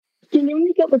You know when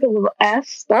you get like a little air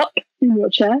stuck in your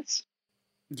chest?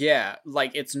 Yeah,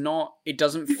 like it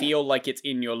doesn't feel like it's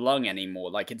in your lung anymore,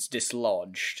 like it's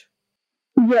dislodged.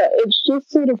 Yeah, it's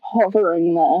just sort of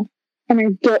hovering there. And I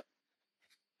get...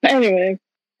 Anyway,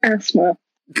 asthma.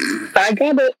 I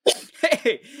got it.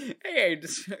 Hey,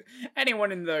 does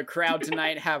anyone in the crowd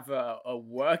tonight have a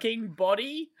working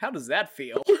body? How does that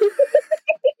feel?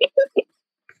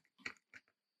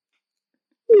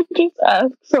 You just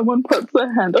ask, someone puts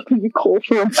their hand up and you call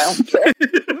for a bouncer.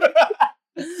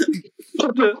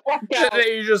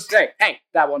 You just say, hey,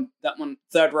 that one,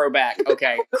 third row back.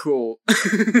 Okay, cool.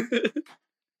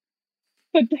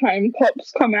 The time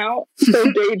cops come out. Their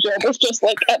day job is just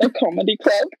like at a comedy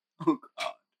club. Oh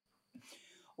god.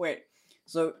 Wait,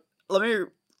 so let me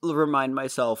remind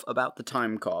myself about the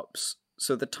time cops.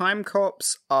 So the time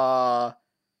cops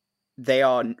they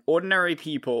are ordinary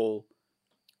people,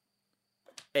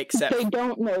 except they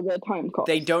don't know their time cops.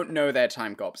 They don't know their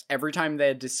time cops. Every time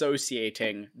they're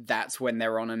dissociating, that's when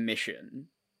they're on a mission.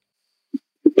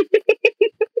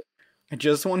 I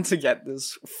just want to get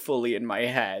this fully in my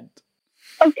head.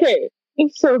 Okay,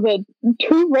 so the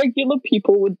two regular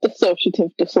people with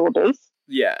dissociative disorders.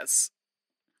 Yes.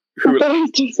 Those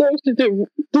dissociative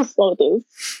disorders,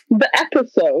 the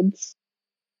episodes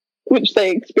which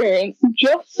they experience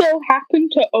just so happen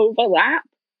to overlap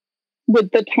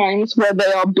with the times where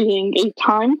they are being a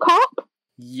time cop?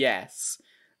 Yes.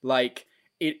 Like,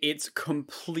 it's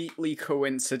completely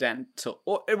coincidental.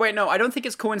 Or, wait, no, I don't think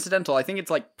it's coincidental. I think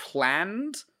it's, like,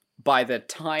 planned by the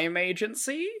time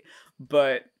agency,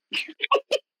 but...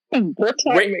 The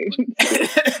time agency.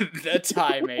 The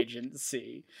time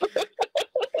agency.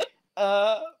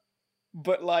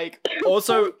 But, like,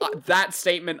 also, that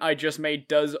statement I just made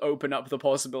does open up the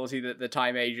possibility that the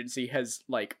time agency has,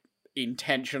 like,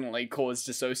 intentionally caused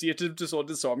dissociative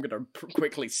disorders, so I'm gonna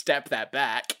quickly step that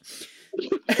back.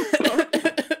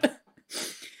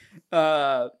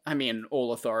 I mean,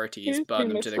 all authorities burn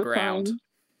them to the ground.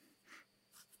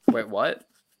 Wait, what?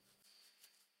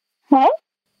 Huh?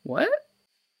 What?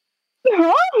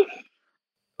 Huh?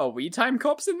 Are we time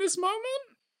cops in this moment?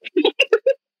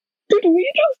 Did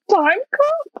we just time cop?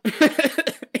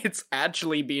 It's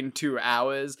actually been 2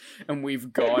 hours, and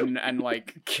we've gone and,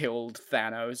 like, killed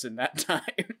Thanos in that time.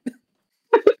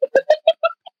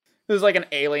 There's like an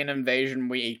alien invasion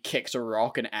where he kicked a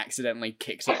rock and accidentally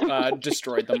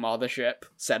destroyed the mothership,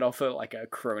 set off a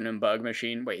Cronenberg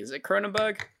machine. Wait, is it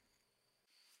Cronenberg?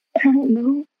 I don't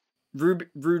know.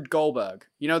 Rube Goldberg.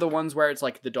 You know the ones where it's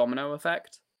like the domino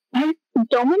effect?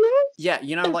 Dominoes? Yeah,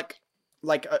 you know, like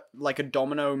a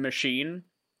domino machine,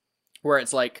 where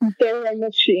it's like... There are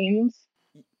machines.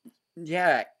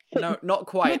 Yeah, no, not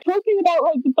quite. You're talking about,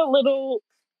 like, the little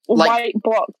white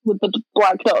blocks with the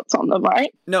black dots on them,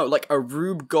 right? No, like, a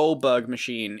Rube Goldberg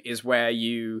machine is where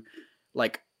you,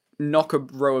 like, knock a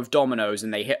row of dominoes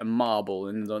and they hit a marble,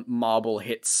 and the marble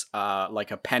hits,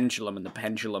 like, a pendulum, and the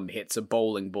pendulum hits a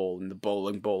bowling ball, and the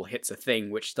bowling ball hits a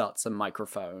thing, which starts a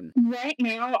microphone. Right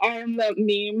now, I am the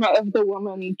meme of the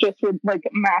woman just with, like,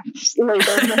 maths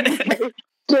later.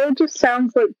 It just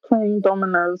sounds like playing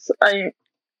dominoes.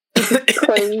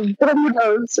 Playing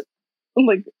dominoes,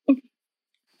 like,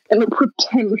 in a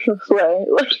pretentious way.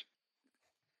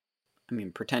 I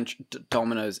mean,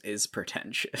 dominoes is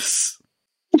pretentious.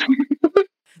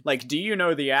 Like, do you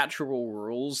know the actual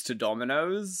rules to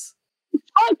dominoes?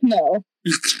 Fuck no.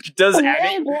 Does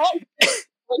any...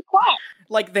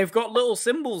 Like, they've got little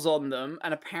symbols on them,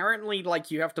 and apparently, like,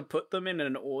 you have to put them in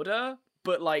an order,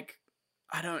 but, like,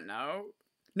 I don't know.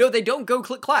 No, they don't go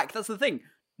click-clack, that's the thing.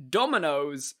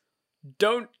 Dominoes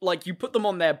don't, like, you put them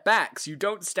on their backs, you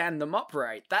don't stand them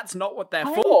upright. That's not what they're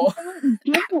for.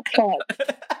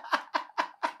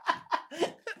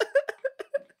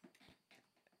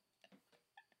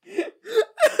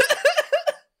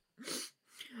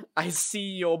 I see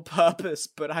your purpose,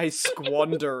 but I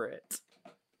squander it.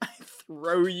 I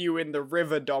throw you in the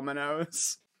river,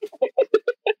 Dominoes.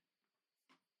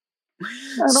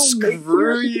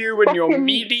 Screw you and your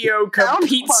mediocre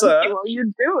pizza. While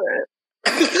you do it.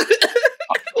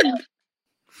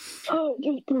 Oh, it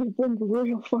just brings them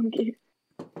real funky.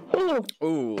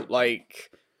 Ooh,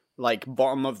 like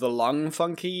bottom of the lung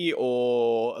funky,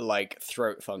 or like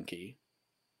throat funky?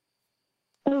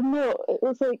 No, it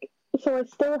was like, so I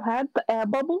still had the air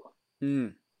bubble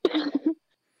in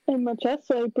my chest,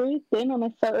 so I breathed in and I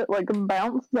felt it like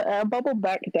bounce the air bubble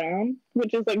back down,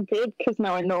 which is like good because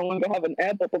now I no longer have an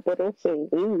air bubble, but also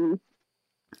ooh.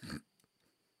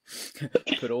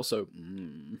 But also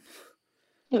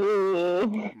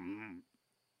Ooh.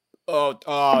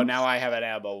 Oh, now I have an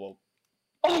air bubble.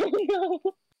 Oh no.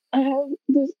 I have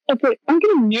this. Okay, I'm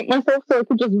gonna mute myself so I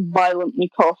could just violently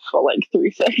cough for like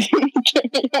 3 seconds.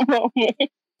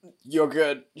 You're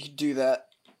good. You do that.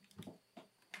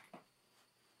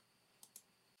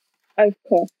 I've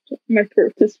coughed. My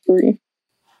throat is free.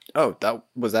 Oh,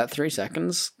 was that 3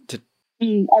 seconds?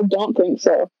 I don't think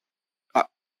so.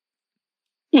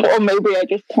 Or maybe I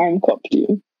just time copped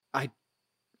you.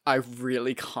 I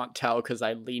really can't tell because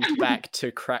I leaned back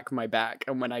to crack my back,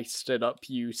 and when I stood up,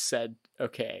 you said,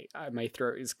 "Okay, my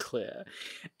throat is clear,"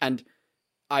 and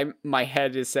my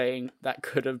head is saying that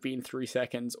could have been 3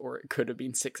 seconds or it could have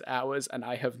been 6 hours, and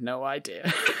I have no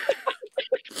idea.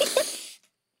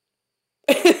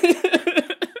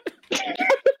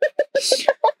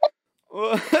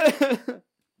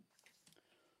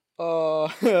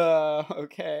 Oh,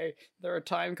 okay. There a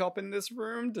time cop in this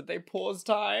room? Did they pause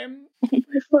time? Oh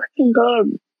my fucking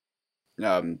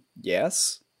god.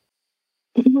 Yes?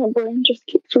 My brain just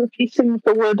keeps repeating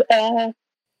the word air.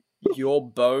 Your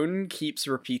bone keeps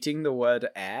repeating the word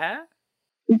air?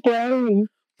 Brain.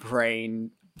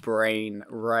 Brain,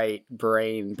 right,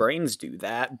 brain. Brains do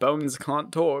that. Bones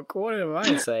can't talk. What am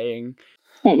I saying?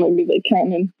 Well, maybe they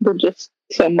can, and they're just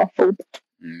so muffled.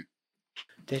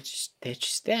 They're just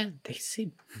there. They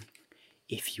sing.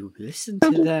 If you listen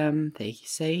to them, they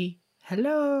say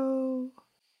hello.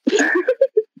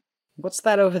 What's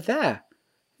that over there?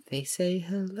 They say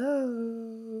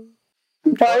hello.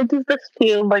 Why does this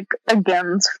feel like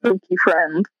against Spooky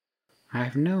Friend? I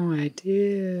have no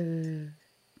idea.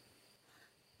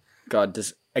 God,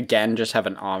 does again just have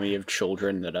an army of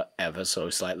children that are ever so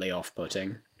slightly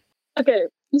off-putting? Okay,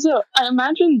 so I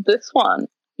imagine this one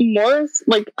more as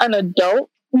like an adult.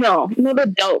 No, not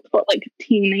adult, but like a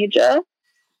teenager.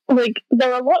 Like,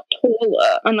 they're a lot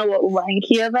taller and a lot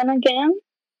lankier than again.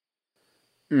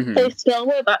 Mm-hmm. They still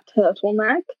wear that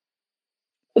turtleneck.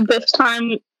 This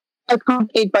time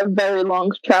accompanied by very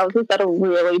long trousers that are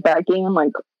really baggy and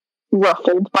like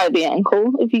ruffled by the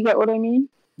ankle, if you get what I mean.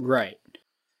 Right.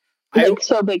 Like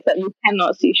so big that you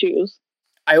cannot see shoes.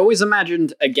 I always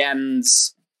imagined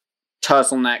Again's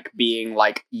turtleneck being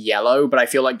like yellow, but I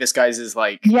feel like this guy's is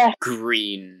like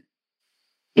green.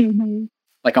 Mm-hmm.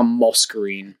 Like a moss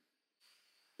green.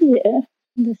 Yeah.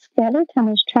 The skeleton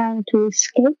is trying to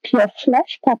escape your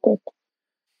flesh puppet.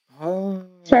 Oh.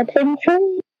 Set him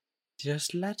free.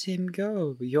 Just let him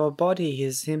go. Your body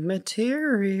is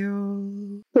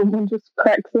immaterial. Someone just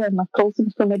cracks their knuckles,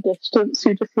 and from a distance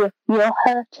you just hear, "You're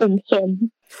hurting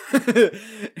him."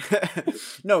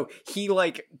 No, he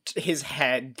like his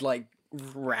head like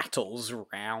rattles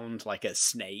around like a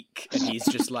snake, and he's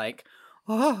just like,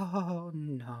 "Oh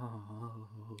no."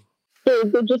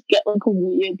 They'll just get like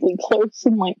weirdly close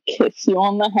and like kiss you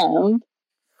on the hand.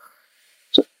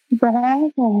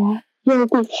 There, you'll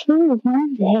be free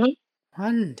one day.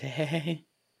 One day,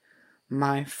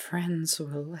 my friends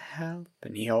will help.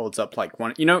 And he holds up like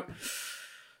one. You know,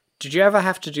 did you ever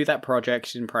have to do that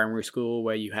project in primary school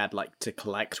where you had like to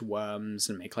collect worms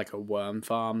and make like a worm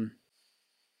farm?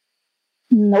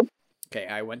 Nope. Okay,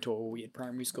 I went to a weird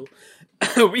primary school.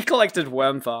 We collected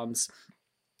worm farms.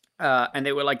 And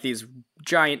they were like these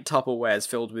giant Tupperwares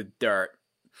filled with dirt.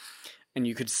 And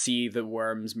you could see the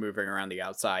worms moving around the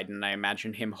outside. And I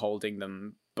imagine him holding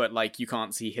them. But like you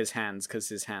can't see his hands because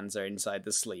his hands are inside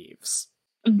the sleeves.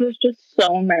 There's just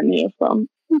so many of them.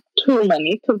 Too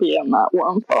many to be in that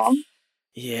worm farm.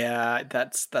 Yeah,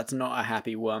 that's not a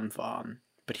happy worm farm.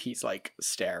 But he's like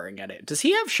staring at it. Does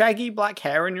he have shaggy black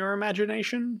hair in your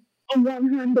imagination?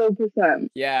 100%.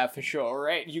 Yeah, for sure,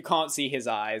 right? You can't see his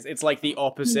eyes. It's like the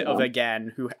opposite of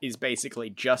Again, who is basically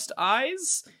just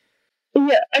eyes.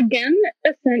 Yeah, Again,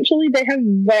 essentially they have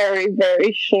very,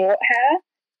 very short hair,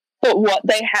 but what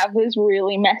they have is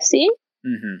really messy.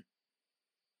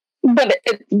 Mm-hmm. But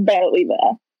it's barely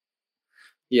there.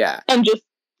 Yeah. And just,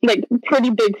 like,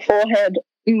 pretty big forehead,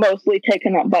 mostly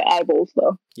taken up by eyeballs,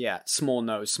 though. Yeah, small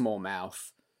nose, small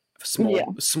mouth.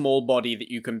 Small body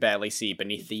that you can barely see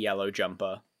beneath the yellow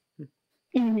jumper.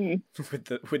 Mm-hmm.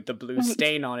 with the blue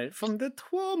stain on it from the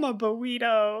Tuoma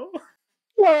burrito.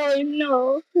 Oh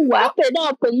no! Wrap it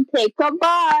up and take a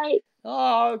bite.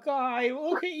 Oh, guy,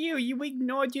 look at you! You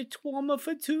ignored your Tuoma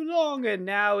for too long, and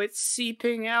now it's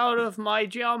seeping out of my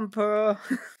jumper.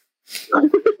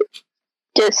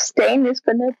 The stain is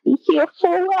gonna be here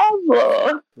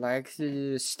forever. Like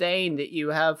the stain that you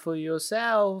have for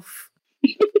yourself.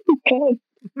 Okay.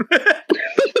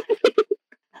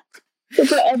 But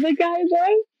the other guy,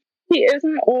 though, he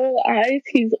isn't all eyes,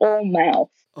 he's all mouth.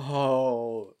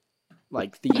 Oh,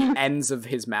 like the ends of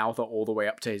his mouth are all the way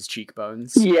up to his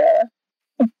cheekbones. Yeah.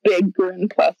 A big grin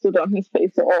plastered on his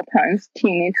face at all times,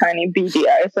 teeny tiny beady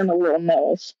eyes and a little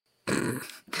nose.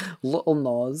 Little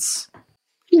Noz.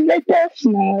 Little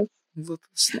Snoz. Little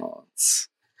Snoz.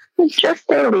 It's just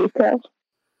Alita.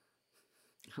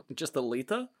 Just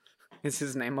Alita? Is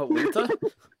his name Alita?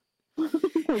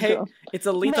 Hey, God. it's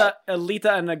Alita,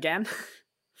 Alita and again?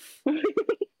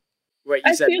 Wait,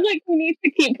 you I said feel like we need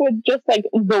to keep with just, like,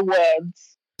 the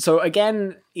words. So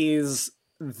again is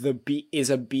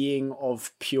a being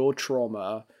of pure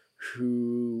trauma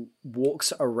who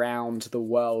walks around the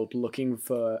world looking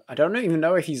for... I don't even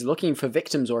know if he's looking for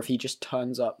victims or if he just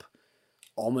turns up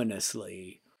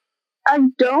ominously. I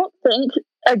don't think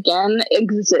Again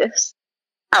exists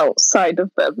outside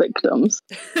of their victims.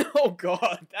 Oh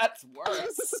god, that's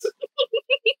worse.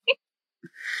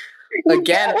 You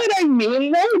get what I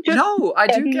mean, though? Just no, I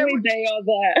do get what... they are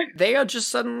there. They are just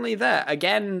suddenly there.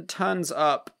 Again turns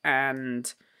up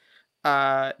and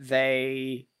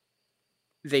they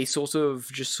sort of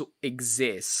just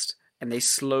exist and they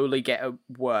slowly get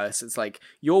worse. It's like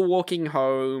you're walking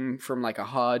home from like a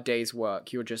hard day's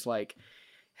work. You're just like,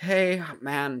 hey,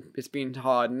 man, it's been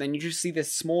hard. And then you just see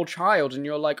this small child and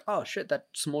you're like, oh shit, that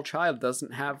small child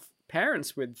doesn't have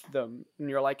parents with them. And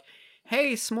you're like,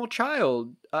 hey, small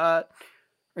child, are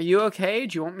you okay?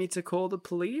 Do you want me to call the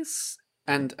police?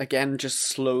 And again, just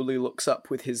slowly looks up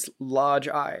with his large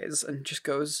eyes and just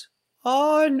goes,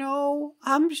 oh no,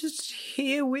 I'm just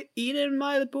here eating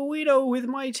my burrito with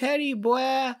my teddy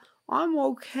bear. I'm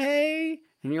okay.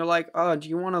 And you're like, oh, do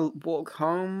you want to walk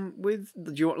home with...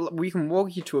 we can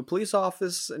walk you to a police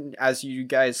office. And as you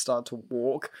guys start to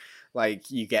walk,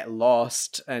 like, you get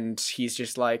lost. And he's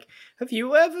just like, have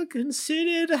you ever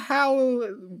considered how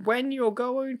when you're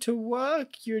going to work,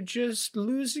 you're just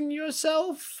losing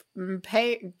yourself and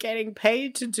getting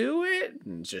paid to do it?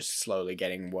 And just slowly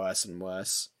getting worse and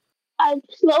worse. I've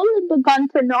slowly begun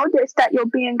to notice that you're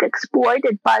being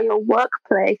exploited by your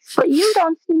workplace, but you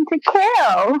don't seem to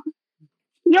care.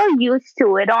 You're used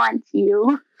to it, aren't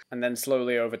you? And then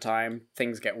slowly over time,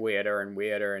 things get weirder and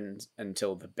weirder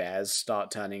until the bears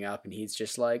start turning up and he's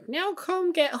just like, now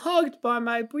come get hugged by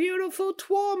my beautiful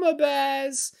Twarma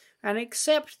bears and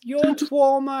accept your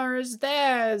Twarma as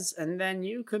theirs and then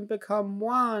you can become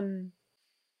one.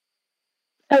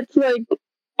 It's like,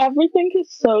 everything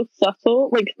is so subtle.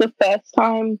 Like, the first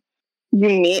time you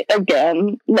meet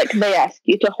again, like, they ask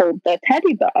you to hold their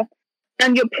teddy bear.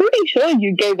 And you're pretty sure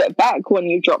you gave it back when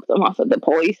you dropped them off at the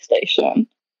police station.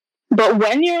 But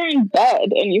when you're in bed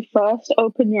and you first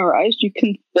open your eyes, you're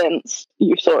convinced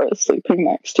you saw it sleeping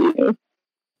next to you.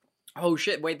 Oh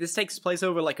shit, wait, this takes place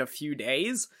over like a few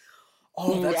days?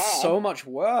 Oh, that's so much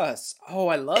worse. Oh,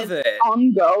 I love it.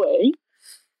 Ongoing.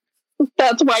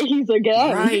 That's why he's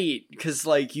again. Right, because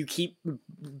like you keep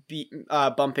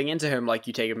bumping into him, like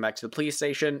you take him back to the police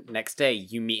station. Next day,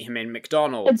 you meet him in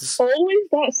McDonald's. It's always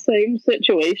that same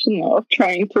situation though, of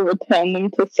trying to return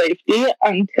them to safety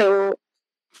until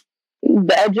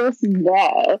they're just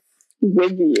there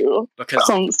with you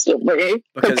constantly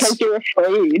because you're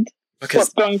afraid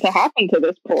what's going to happen to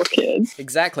this poor kid.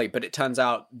 Exactly, but it turns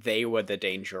out they were the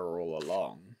danger all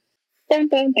along. Dun,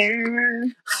 dun,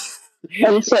 dun.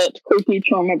 Insert creepy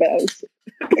trauma bears.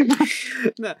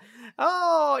 No.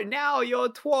 Oh, now your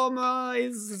trauma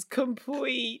is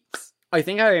complete. I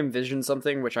think I envisioned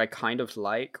something which I kind of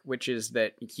like, which is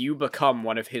that you become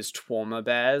one of his trauma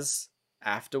bears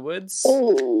afterwards.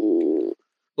 Ooh.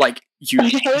 Like, you... I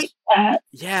hate that.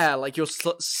 Yeah, like you're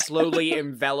slowly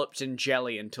enveloped in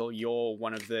jelly until you're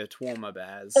one of the trauma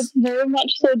bears. It's very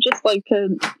much so just like a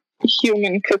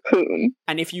human cocoon.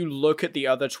 And if you look at the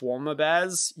other trauma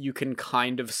bears, you can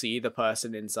kind of see the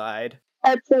person inside.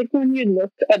 It's like when you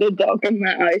look at a dog and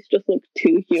their eyes just look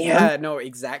too human. Yeah, no,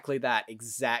 exactly that.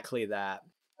 Exactly that.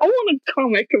 I want a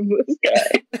comic of this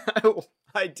guy.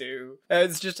 I do.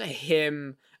 It's just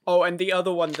him. Oh, and the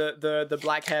other one, the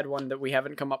black-haired one that we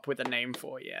haven't come up with a name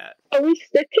for yet. Are we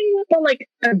sticking with the, like,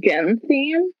 again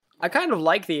theme? I kind of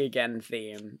like the again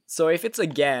theme. So if it's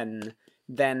again,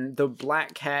 then the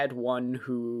black-haired one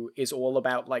who is all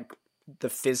about, like, the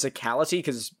physicality,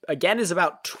 because again is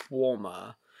about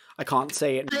trauma. I can't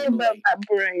say it normally. About that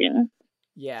brain.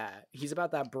 Yeah, he's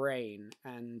about that brain,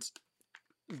 and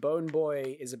Bone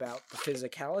Boy is about the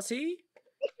physicality.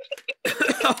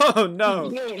 Oh no!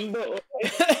 No.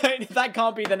 That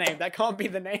can't be the name. That can't be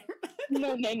the name.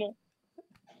 No.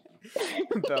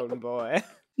 Bone Boy.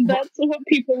 That's what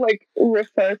people like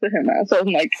refer to him as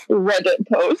on like Reddit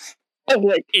posts of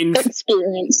like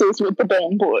experiences with the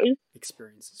Bone Boy.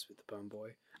 Experiences with the Bone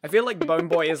Boy. I feel like Bone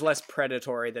Boy is less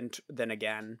predatory than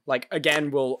Again. Like, Again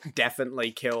will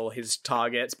definitely kill his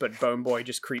targets, but Bone Boy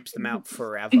just creeps them out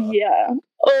forever. Yeah.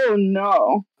 Oh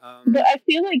no. But I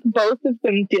feel like both of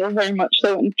them deal very much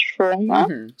so in trauma.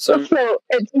 So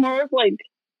it's more of like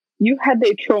you had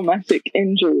a traumatic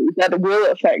injury that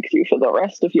will affect you for the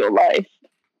rest of your life.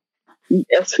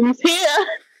 Guess who's here?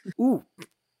 Ooh.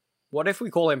 What if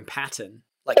we call him Patton?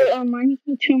 Like it reminds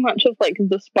me too much of like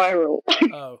The Spiral.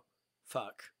 Oh,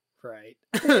 fuck. Right.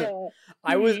 Yeah.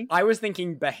 I was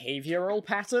thinking behavioral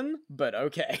pattern, but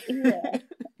okay. Yeah.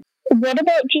 What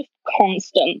about just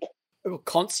Constant? Oh,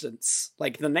 Constance.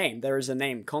 Like the name. There is a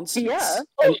name, Constance. Yeah.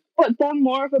 But they're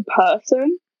more of a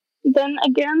person than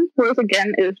Again, whereas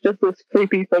Again is just this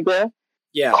creepy figure.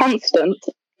 Yeah. Constant,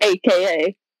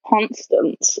 aka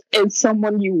Constance, is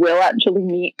someone you will actually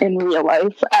meet in real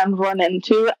life and run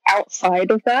into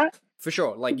outside of that. For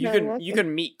sure. Like you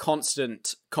can meet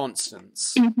Constance,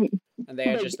 mm-hmm. and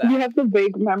they are just that. You have the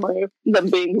vague memory of them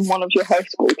being in one of your high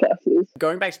school classes.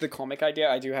 Going back to the comic idea,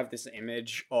 I do have this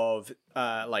image of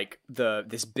like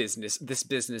this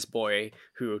business boy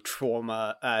who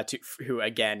who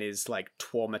again is like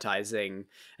traumatizing,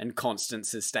 and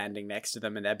Constance is standing next to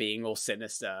them and they're being all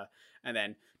sinister, and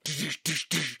then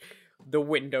the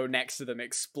window next to them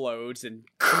explodes and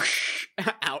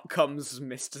out comes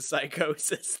Mr.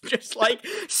 Psychosis, just like,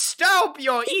 stop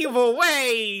your evil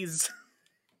ways!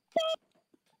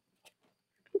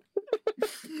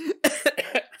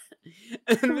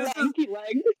 And this lanky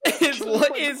legs.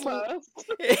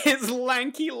 His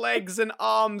lanky legs and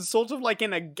arms sort of like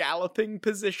in a galloping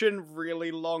position, really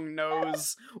long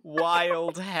nose,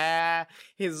 wild hair,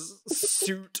 his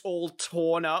suit all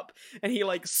torn up, and he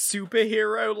like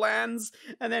superhero lands,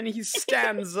 and then he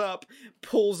stands up,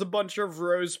 pulls a bunch of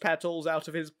rose petals out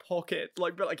of his pocket,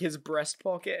 like his breast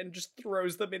pocket, and just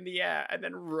throws them in the air, and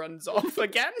then runs off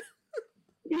again.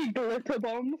 He glitter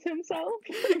bombs himself.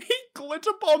 He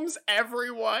glitter bombs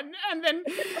everyone, and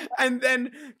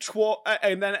then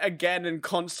Again, and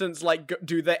Constance like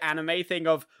do the anime thing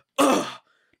of, ugh,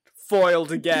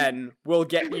 foiled again. We'll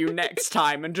get you next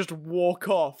time, and just walk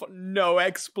off, no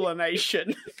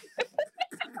explanation. There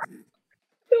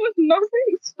was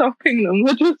nothing stopping them.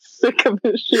 They're just sick of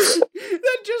this shit.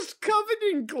 They're just covered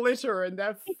in glitter, and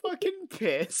they're fucking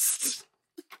pissed.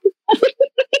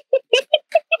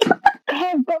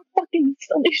 I've got fucking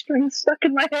silly strings stuck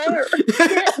in my hair.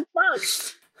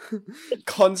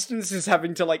 Constance is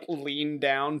having to like lean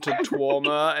down to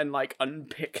Twarma and like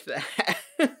unpick the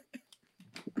hair.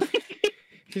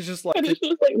 He's just like, and it's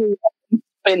just like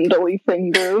spindly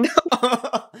fingers.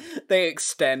 They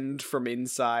extend from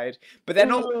inside, but they're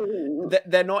not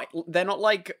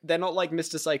like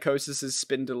Mr. Psychosis's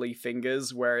spindly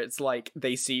fingers, where it's like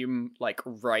they seem like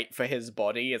right for his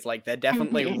body. It's like they're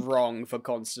definitely wrong for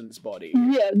Constance's body.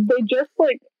 Yeah, they just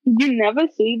like, you never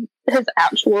see his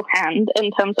actual hand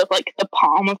in terms of like the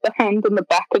palm of the hand and the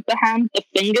back of the hand. The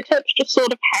fingertips just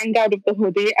sort of hang out of the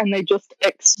hoodie and they just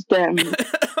extend.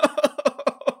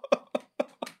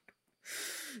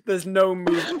 There's no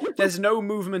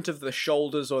movement of the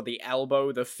shoulders or the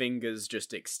elbow. The fingers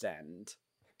just extend.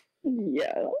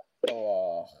 Yeah.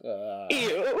 Oh.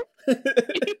 Ew.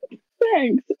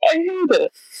 Thanks. I hate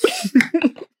it.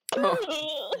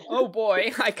 Oh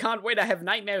boy, I can't wait to have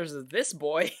nightmares of this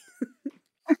boy.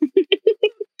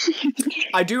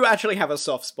 I do actually have a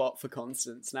soft spot for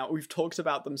Constance. Now, we've talked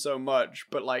about them so much,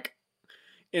 but like,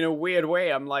 in a weird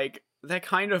way, I'm like, they're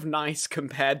kind of nice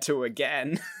compared to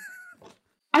Again.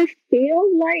 I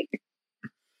feel like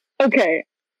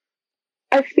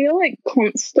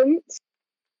Constance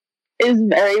is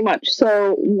very much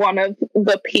so one of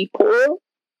the people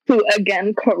who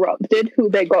Again corrupted, who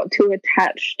they got too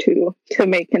attached to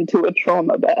make into a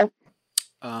trauma bear.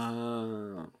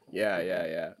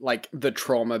 Yeah. Like, the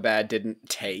trauma bear didn't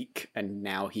take, and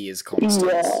now he is Constance.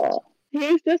 Yeah. He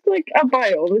was just like a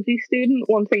biology student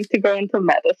wanting to go into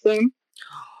medicine.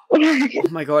 Oh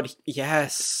my god,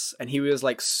 yes. And he was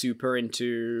like super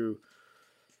into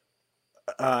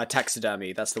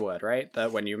taxidermy, that's the word, right?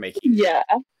 That when you're making...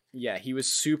 Yeah, he was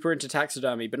super into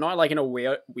taxidermy, but not like in a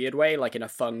weird way, like in a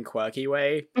fun, quirky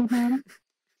way. Mm-hmm.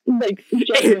 Like,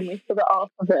 genuinely for the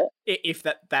art of it. If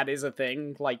that is a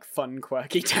thing, like fun,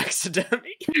 quirky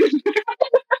taxidermy.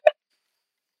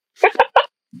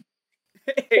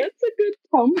 That's a good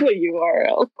Tumblr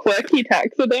URL. Quirky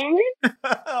taxidermy?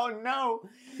 Oh no!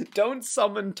 Don't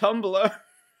summon Tumblr!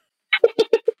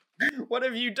 What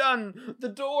have you done? The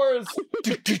doors!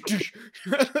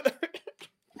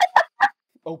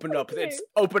 Open up, it's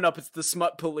the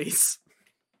smut police.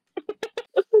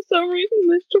 For some reason,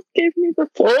 this just gave me the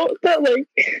thought that, like,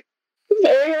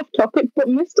 very off topic, but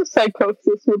Mr.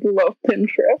 Psychosis would love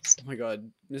Pinterest. Oh my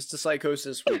god, Mr.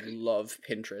 Psychosis would love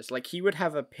Pinterest. Like, he would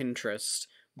have a Pinterest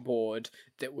board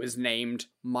that was named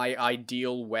My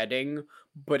Ideal Wedding,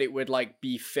 but it would, like,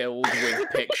 be filled with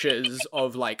pictures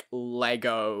of, like,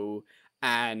 Lego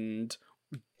and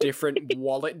different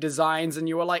wallet designs, and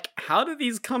you were like, how do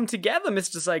these come together,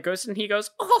 Mr. Psychosis? And he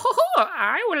goes, oh,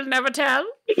 I will never tell.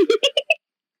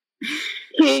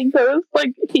 He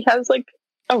has, like,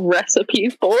 a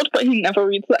recipes board, but he never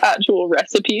reads the actual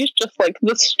recipes, just, like,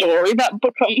 the story that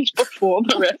becomes before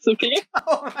the recipe.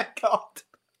 Oh my god.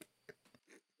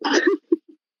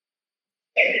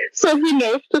 So he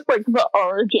knows just, like, the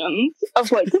origins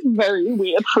of, like, very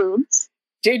weird foods.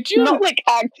 Did you? Not, like,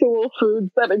 actual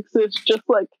foods that exist, just,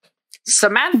 like,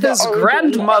 Samantha's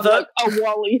grandmother... Of, like, a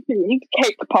Wally-themed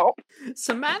cake pop.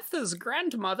 Samantha's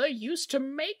grandmother used to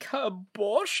make her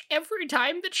borscht every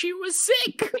time that she was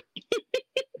sick.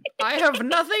 I have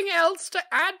nothing else to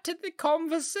add to the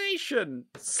conversation.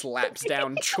 Slaps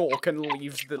down chalk and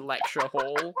leaves the lecture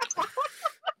hall.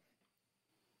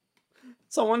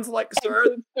 Someone's like,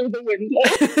 sir... Through the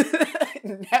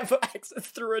window. Never exit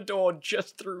through a door,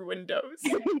 just through windows.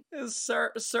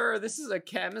 Sir, this is a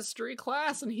chemistry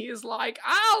class, and he is like,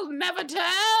 I'll never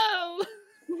tell!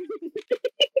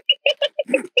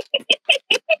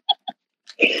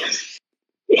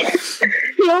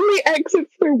 He only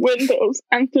exits through windows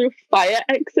and through fire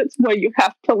exits where you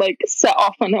have to, like, set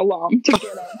off an alarm to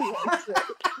get out the exit.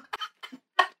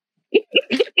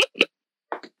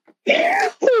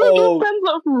 So he just ends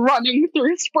up running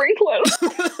through sprinklers.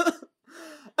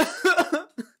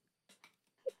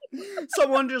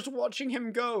 Someone just watching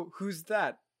him go. Who's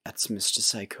that? That's Mr.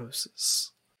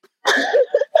 Psychosis.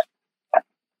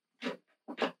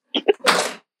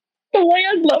 Oh,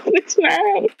 I love this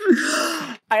man.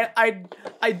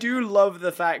 I do love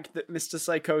the fact that Mr.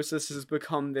 Psychosis has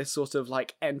become this sort of,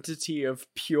 like, entity of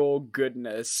pure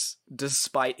goodness,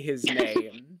 despite his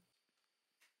name.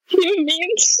 He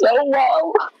means so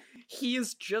well. He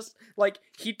is just, like,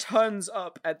 he turns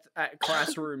up at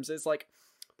classrooms. It's like,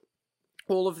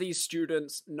 all of these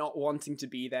students not wanting to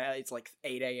be there. It's like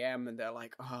 8 a.m. and they're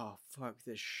like, oh, fuck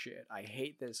this shit. I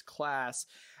hate this class.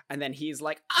 And then he's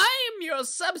like, I'm your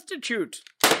substitute,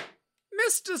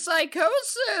 Mr.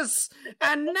 Psychosis,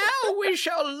 and now we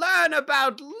shall learn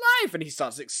about life. And he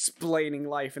starts explaining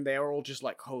life, and they are all just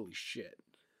like, holy shit.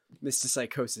 Mr.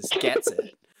 Psychosis gets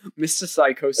it. Mr.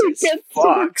 Psychosis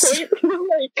fucks.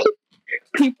 Like,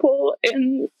 people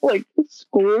in, like,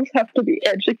 schools have to be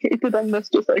educated on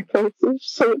Mr. Psychosis,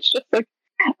 so it's just like,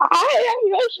 I am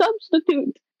your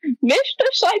substitute, Mr.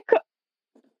 Psycho...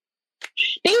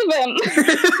 Steven!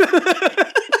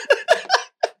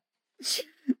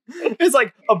 It's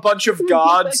like a bunch of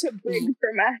guards. Like a big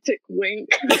dramatic wink.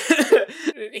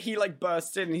 He, like,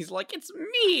 bursts in and he's like, it's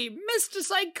me, Mr.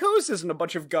 Psychosis, and a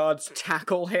bunch of guards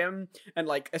tackle him and,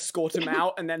 like, escort him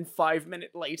out, and then 5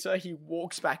 minutes later he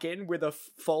walks back in with a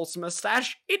false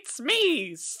mustache. It's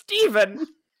me, Steven!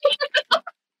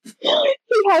 He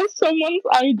has someone's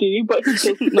ID, but he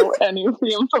doesn't know any of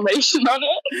the information on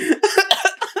it.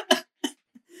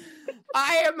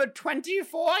 I am a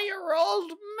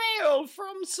 24-year-old male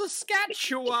from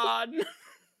Saskatchewan.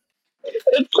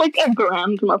 It's like a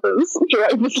grandmother's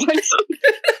driver's license.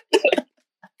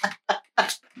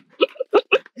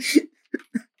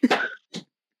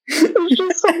 It's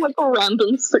just some, like, a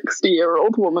random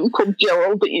 60-year-old woman called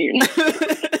Geraldine.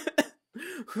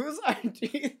 Whose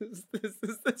ID is this?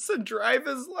 Is this a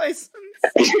driver's license?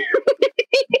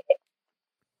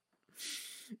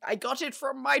 I got it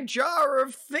from my jar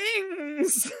of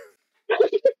things.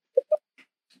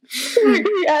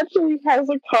 He actually has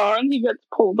a car and he gets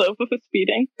pulled over for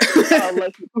speeding.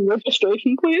 License and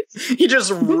registration, please. He just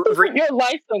your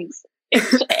license.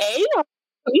 It's a.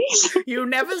 You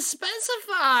never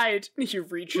specified. He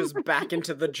reaches back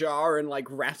into the jar and, like,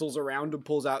 rattles around and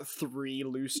pulls out 3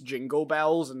 loose jingle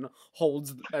bells and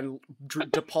holds and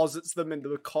deposits them into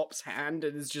the cop's hand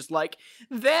and is just like,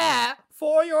 there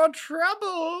for your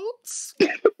troubles.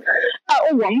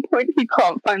 At one point he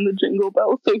can't find the jingle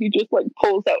bells, so he just, like,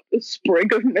 pulls out a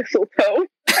sprig of mistletoe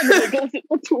and wiggles it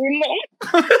between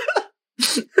them.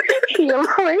 Feel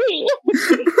free.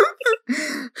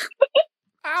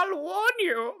 I'll warn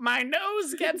you, my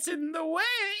nose gets in the way.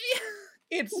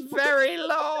 It's very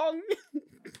long.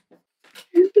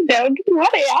 Don't worry,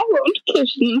 I won't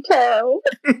kiss and tell.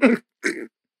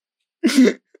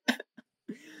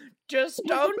 Just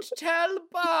don't tell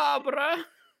Barbara.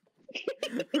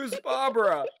 Who's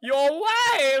Barbara? Your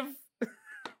wife!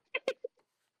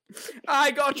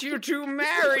 I got you two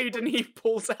married, and he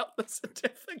pulls out the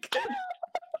certificate.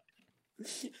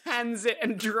 hands it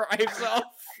and drives off.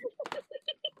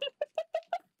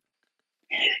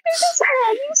 His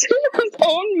hands in his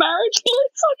own marriage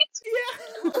license. Yeah.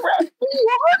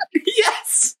 What?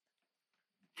 Yes.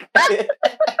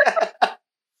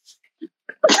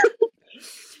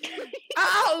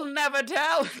 I'll never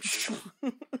tell.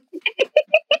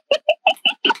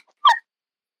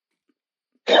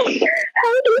 How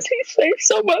does he say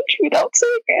so much without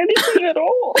saying anything at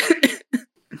all?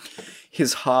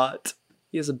 His heart.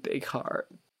 He has a big heart.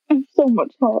 And so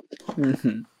much heart.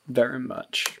 Mm-hmm. Very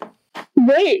much.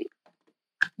 Wait.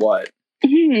 What?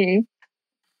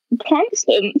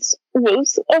 Constance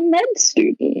was a med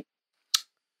student.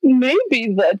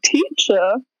 Maybe the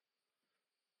teacher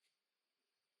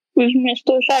was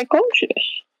Mr.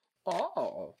 Psychosis.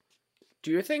 Oh.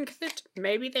 Do you think that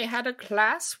maybe they had a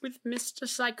class with Mr.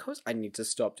 Psychosis? I need to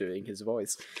stop doing his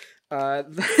voice.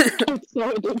 It's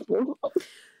so difficult.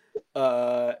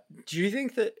 Do you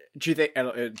think it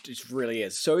really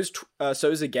is?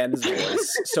 So's again's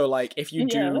voice. So like, if you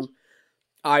do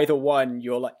either one,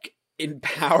 you're like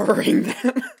empowering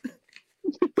them.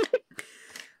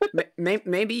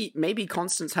 Maybe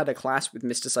Constance had a class with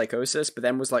Mr. Psychosis, but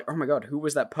then was like, oh my god, who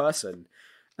was that person?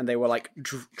 And they were like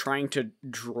trying to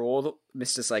draw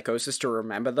Mr. Psychosis to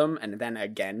remember them, and then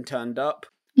again turned up.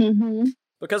 Mm-hmm.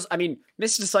 Because, I mean,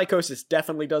 Mr. Psychosis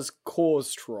definitely does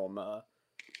cause trauma.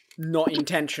 Not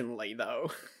intentionally,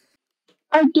 though.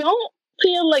 I don't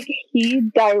feel like he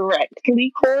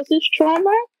directly causes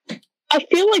trauma. I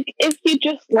feel like if you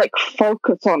just, like,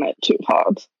 focus on it too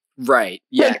hard. Right,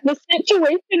 yeah. Like, the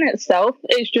situation itself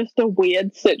is just a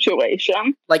weird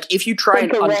situation. Like, if you try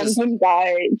like and a random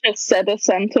guy just said a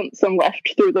sentence and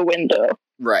left through the window.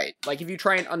 Right. Like, if you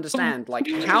try and understand, like,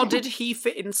 how did he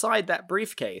fit inside that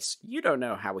briefcase? You don't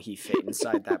know how he fit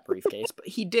inside that briefcase, but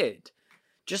he did.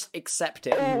 Just accept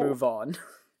it and move on.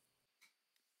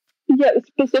 Yeah,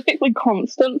 specifically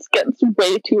Constance gets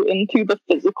way too into the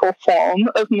physical form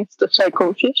of Mr.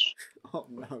 Psychosis. Oh,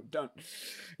 no, don't.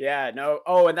 Yeah, no.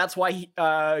 Oh, and that's why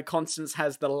Constance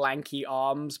has the lanky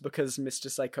arms, because Mr.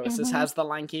 Psychosis has the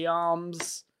lanky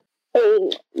arms.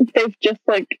 Oh, they've just,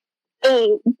 like,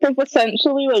 they've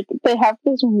essentially, like, they have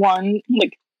this one,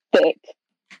 like, thick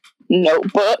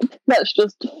notebook that's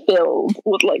just filled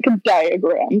with, like,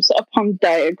 diagrams upon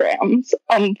diagrams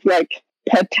of, like,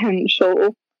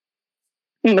 potential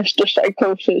Mr.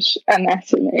 Psychosis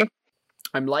anatomy.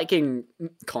 I'm liking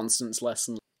Constance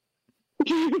lesson.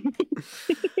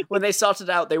 When they started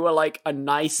out, they were like a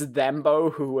nice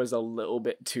thembo who was a little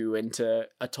bit too into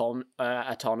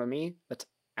autonomy.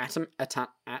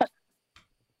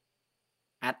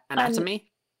 Anatomy?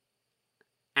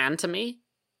 Anatomy?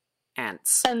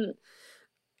 Ants. And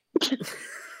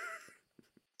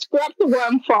scrap the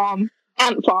worm farm.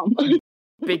 Ant farm.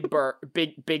 Big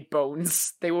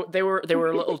bones. They were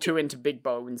a little too into big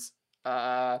bones.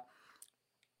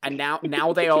 And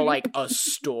now they are like a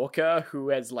stalker who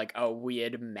has like a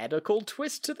weird medical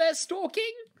twist to their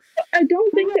stalking. I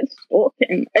don't think it's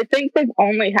stalking. I think they've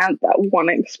only had that one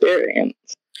experience.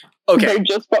 Okay. They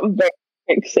just got very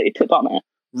fixated on it.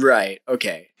 Right,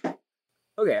 okay.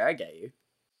 Okay, I get you.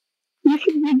 You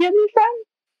get me, friend?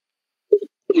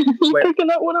 You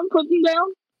picking up what I'm putting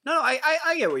down? No,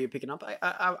 I get what you're picking up.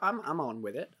 I'm on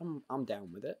with it. I'm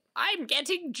down with it. I'm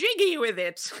getting jiggy with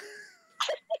it.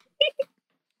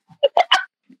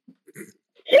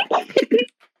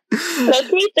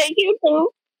 Let me take you to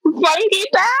Funky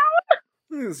Town.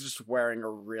 He's just wearing a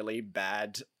really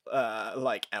bad,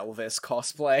 like Elvis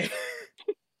cosplay.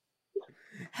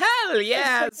 Hell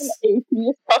yes! It's like an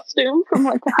atheist costume from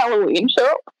like a Halloween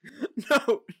show.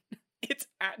 No, it's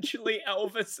actually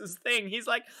Elvis's thing. He's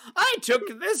like, I took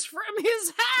this from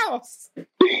his house.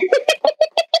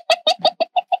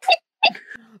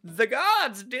 The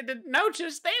guards didn't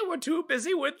notice, they were too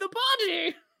busy with the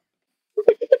body.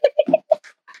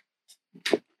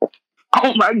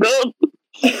 Oh my god.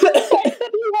 I said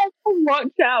you have to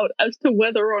watch out as to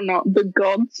whether or not the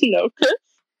gods notice.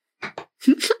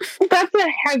 That's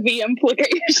a heavy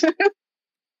implication.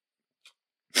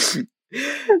 Is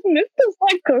Mr.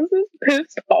 Psychosis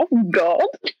pissed off God?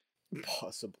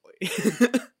 Possibly.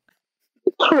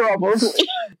 Probably.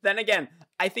 Then again,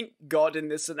 I think God in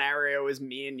this scenario is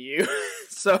me and you,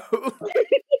 so...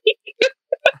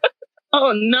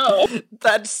 Oh no.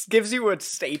 That gives you a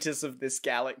status of this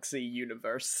galaxy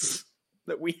universe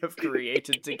that we have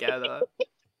created together.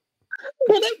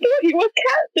 But I thought you were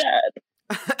cat dad.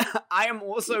 I am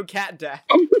also cat dad.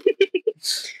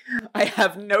 I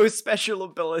have no special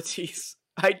abilities.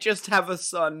 I just have a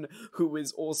son who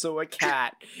is also a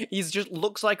cat. He's just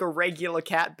looks like a regular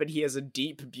cat, but he has a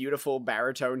deep, beautiful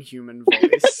baritone human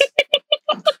voice.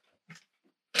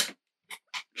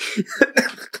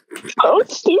 So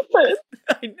stupid.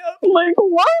 I know. Like,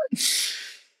 what?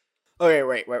 Okay,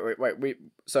 wait.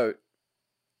 So,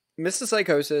 Mr.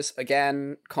 Psychosis,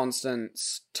 again,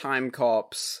 Constance, Time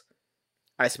Cops,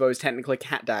 I suppose technically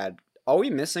Cat Dad. Are we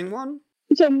missing one?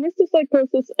 So, Mr.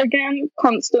 Psychosis, again,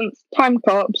 Constance, Time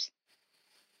Cops.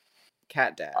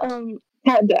 Cat Dad.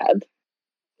 Cat Dad.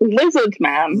 Lizard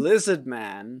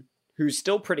Man, who's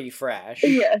still pretty fresh.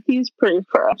 Yeah, he's pretty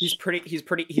fresh.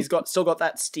 He's still got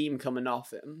that steam coming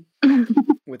off him.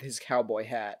 With his cowboy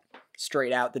hat.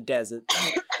 Straight out the desert.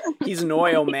 He's an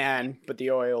oil man, but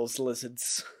the oil's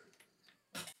lizards.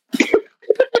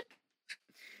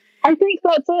 I think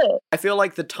that's it. I feel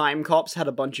like the Time Cops had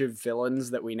a bunch of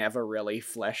villains that we never really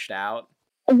fleshed out.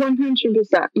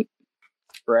 100%.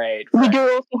 Right. We do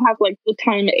also have, like, the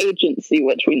Time Agency,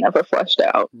 which we never fleshed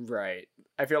out. Right.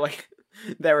 I feel like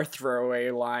they're a throwaway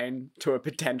line to a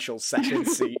potential second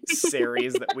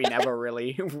series that never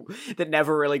really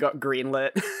got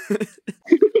greenlit.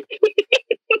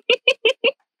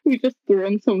 We just threw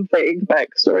in some vague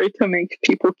backstory to make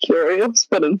people curious,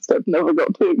 but instead never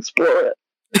got to explore it.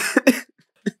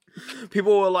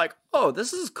 People were like, oh,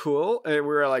 this is cool. And we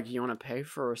were like, you want to pay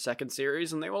for a second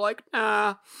series? And they were like,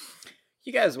 nah,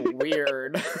 you guys are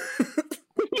weird.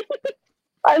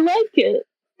 I like it,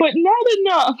 but not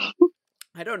enough.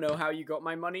 I don't know how you got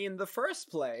my money in the first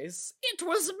place. It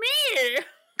was me!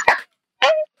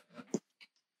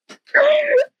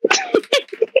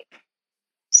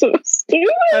 So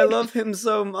stupid. I love him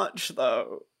so much,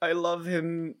 though. I love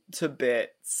him to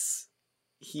bits.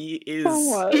 He is...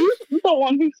 He's the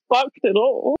one who's fucked it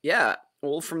all. Yeah,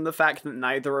 all from the fact that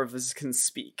neither of us can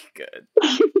speak good.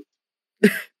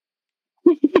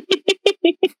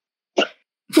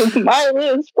 It's my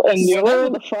lisp, and you know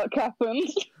what the fuck happened.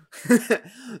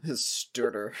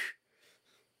 Stutter.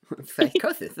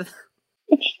 Psychosis.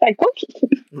 Psychosis.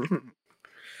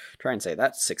 Try and say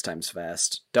that 6 times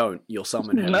fast. Don't. You'll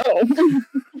summon him.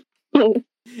 No.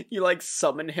 You, like,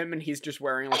 summon him and he's just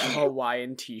wearing, like, a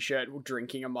Hawaiian t-shirt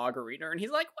drinking a margarita and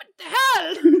he's like, what the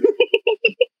hell?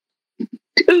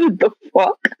 Dude, the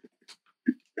fuck?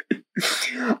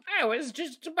 I was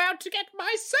just about to get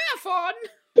my surf on.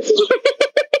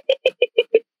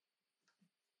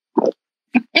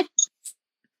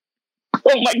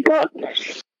 Oh my god.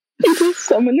 You just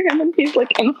summon him and he's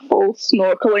like in full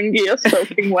snorkeling gear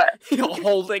soaking wet. You're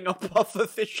holding a puffer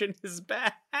fish in his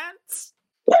bare hands.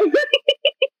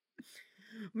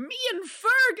 Me and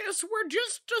Fergus were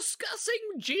just discussing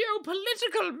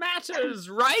geopolitical matters,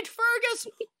 right, Fergus?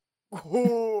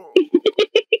 Oh.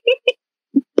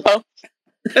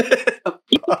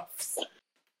 Puffs.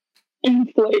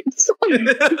 Inflates.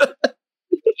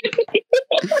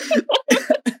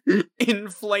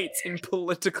 Inflates in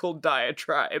political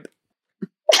diatribe.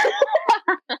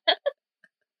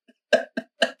 The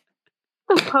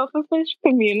pufferfish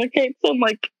communicates in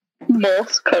like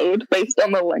Morse code based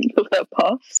on the length of their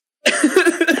puffs.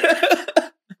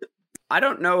 I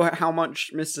don't know how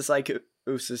much Mr.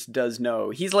 Psychosis does know.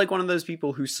 He's like one of those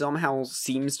people who somehow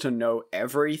seems to know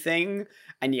everything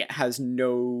and yet has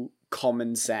no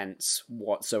common sense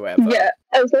whatsoever. Yeah,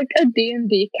 as like a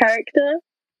D&D character,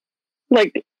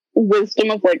 like wisdom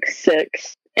of like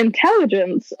 6,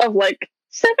 intelligence of like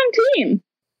 17.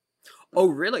 Oh,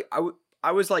 really?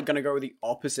 I was like gonna go the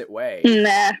opposite way.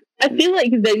 Nah, I feel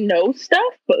like they know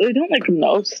stuff, but they don't like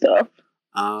know stuff.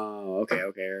 Oh, okay.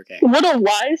 Would a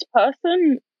wise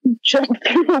person jump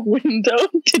through a window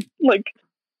to like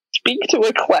speak to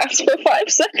a class for 5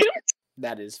 seconds?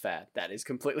 That is fair. That is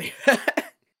completely fair.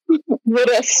 Would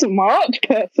a smart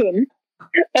person,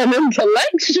 an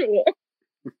intellectual,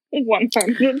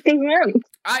 100%.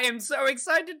 I am so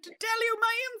excited to tell you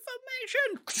my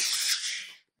information.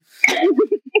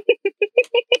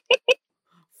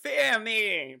 Fear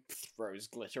me! Throws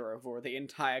glitter over the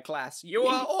entire class. You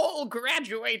are all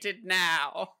graduated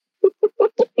now!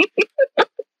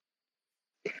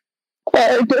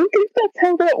 I don't think that's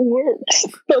how that works.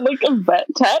 But like a vet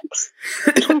tax.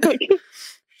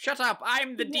 Shut up,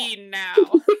 I'm the dean now!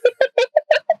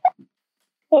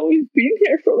 Oh, he's been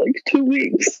here for like 2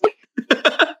 weeks.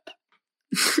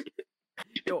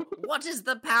 Yo, what is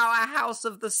the powerhouse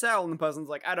of the cell? And the person's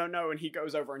like, I don't know. And he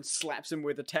goes over and slaps him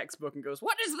with a textbook and goes,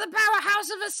 what is the powerhouse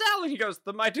of a cell? And he goes,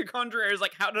 the mitochondria. He's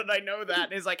like, how did I know that?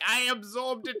 And he's like, I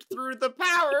absorbed it through the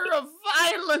power of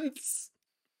violence.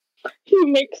 He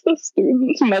makes the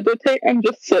students meditate and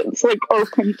just sits like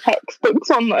open textbooks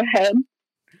on their head.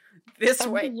 This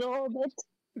way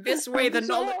the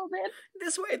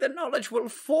knowledge will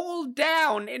fall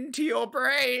down into your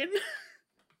brain.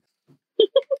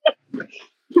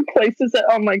 places it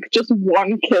on like just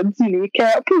one kid's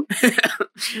kneecap.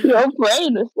 Your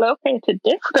brain is located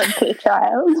differently,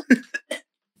 child.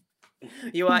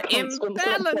 You are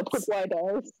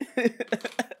imbalanced.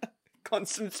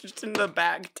 Constance just in the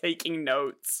back taking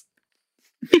notes.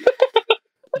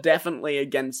 Definitely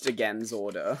against Again's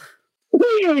order.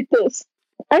 I hate this.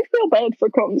 I feel bad for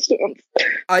Constance.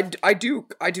 I do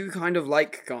kind of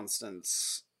like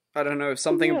Constance. I don't know,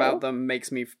 something about them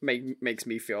makes me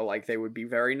feel like they would be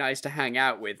very nice to hang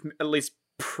out with, at least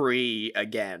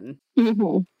pre-Again.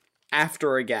 Mm-hmm.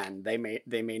 After Again, they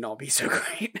may not be so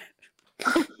great.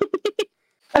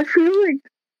 I feel like...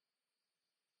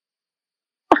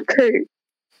 Okay.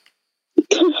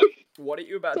 What are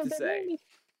you about to say?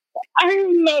 I have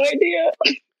no idea.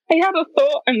 I had a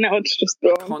thought and now it's just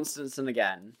gone. Constance and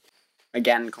Again.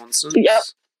 Again, Constance? Yep.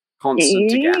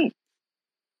 Constant Again.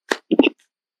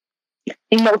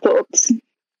 No thoughts.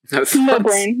 No thoughts. No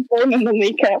brain. Brain in the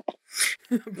kneecap.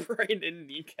 Brain in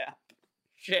kneecap.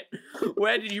 Shit.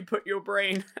 Where did you put your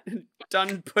brain?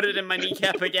 Done put it in my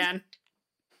kneecap again.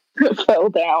 It fell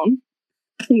down.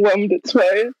 Wormed its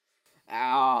way.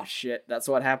 Ah, shit. That's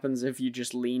what happens if you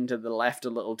just lean to the left a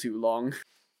little too long.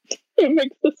 It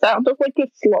makes the sound of like a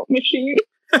slot machine.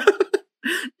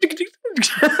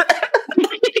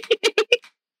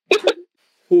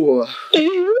 Ooh.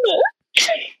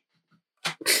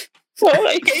 Oh,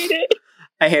 I hate it.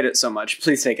 I hate it so much.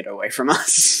 Please take it away from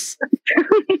us.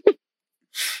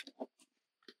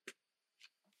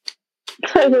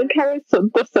 I like how I said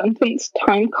the sentence,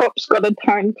 time cop's got a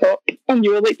time cop, and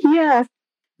you were like, yeah,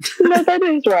 no, that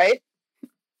is right.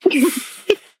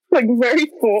 Like, very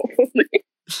thoughtfully.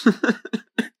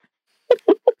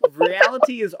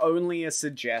 Reality is only a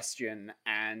suggestion,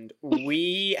 and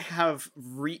we have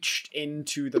reached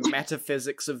into the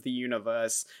metaphysics of the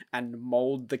universe and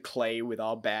mold the clay with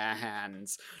our bare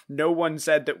hands. No one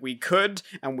said that we could,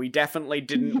 and we definitely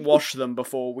didn't wash them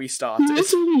before we started.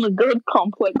 This isn't a god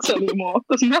complex anymore.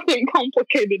 There's nothing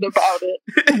complicated about it.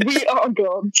 We are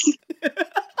gods.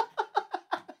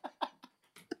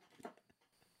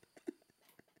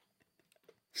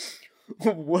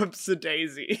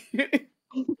 Whoops-a-daisy.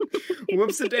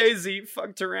 Whoops-a-daisy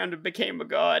fucked around and became a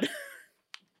god.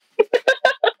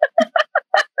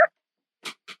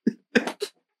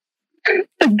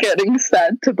 Getting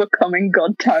sad to becoming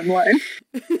god timeline.